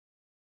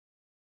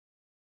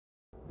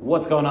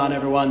What's going on,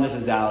 everyone? This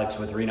is Alex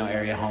with Reno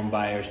Area Home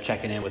Buyers,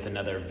 checking in with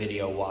another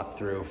video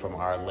walkthrough from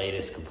our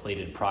latest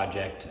completed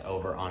project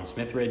over on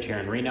Smith Ridge here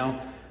in Reno.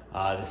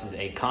 This is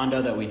a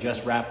condo that we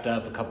just wrapped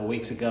up a couple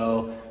weeks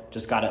ago.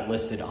 Just got it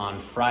listed on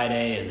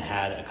Friday and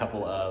had a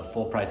couple of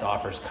full price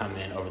offers come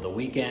in over the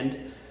weekend.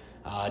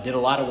 Did a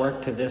lot of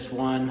work to this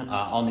one,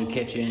 all new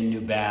kitchen,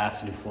 new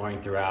baths, new flooring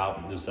throughout.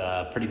 It was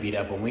pretty beat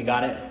up when we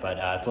got it, but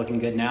it's looking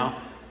good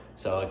now.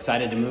 So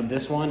excited to move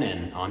this one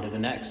and on to the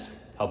next.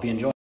 Hope you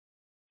enjoy.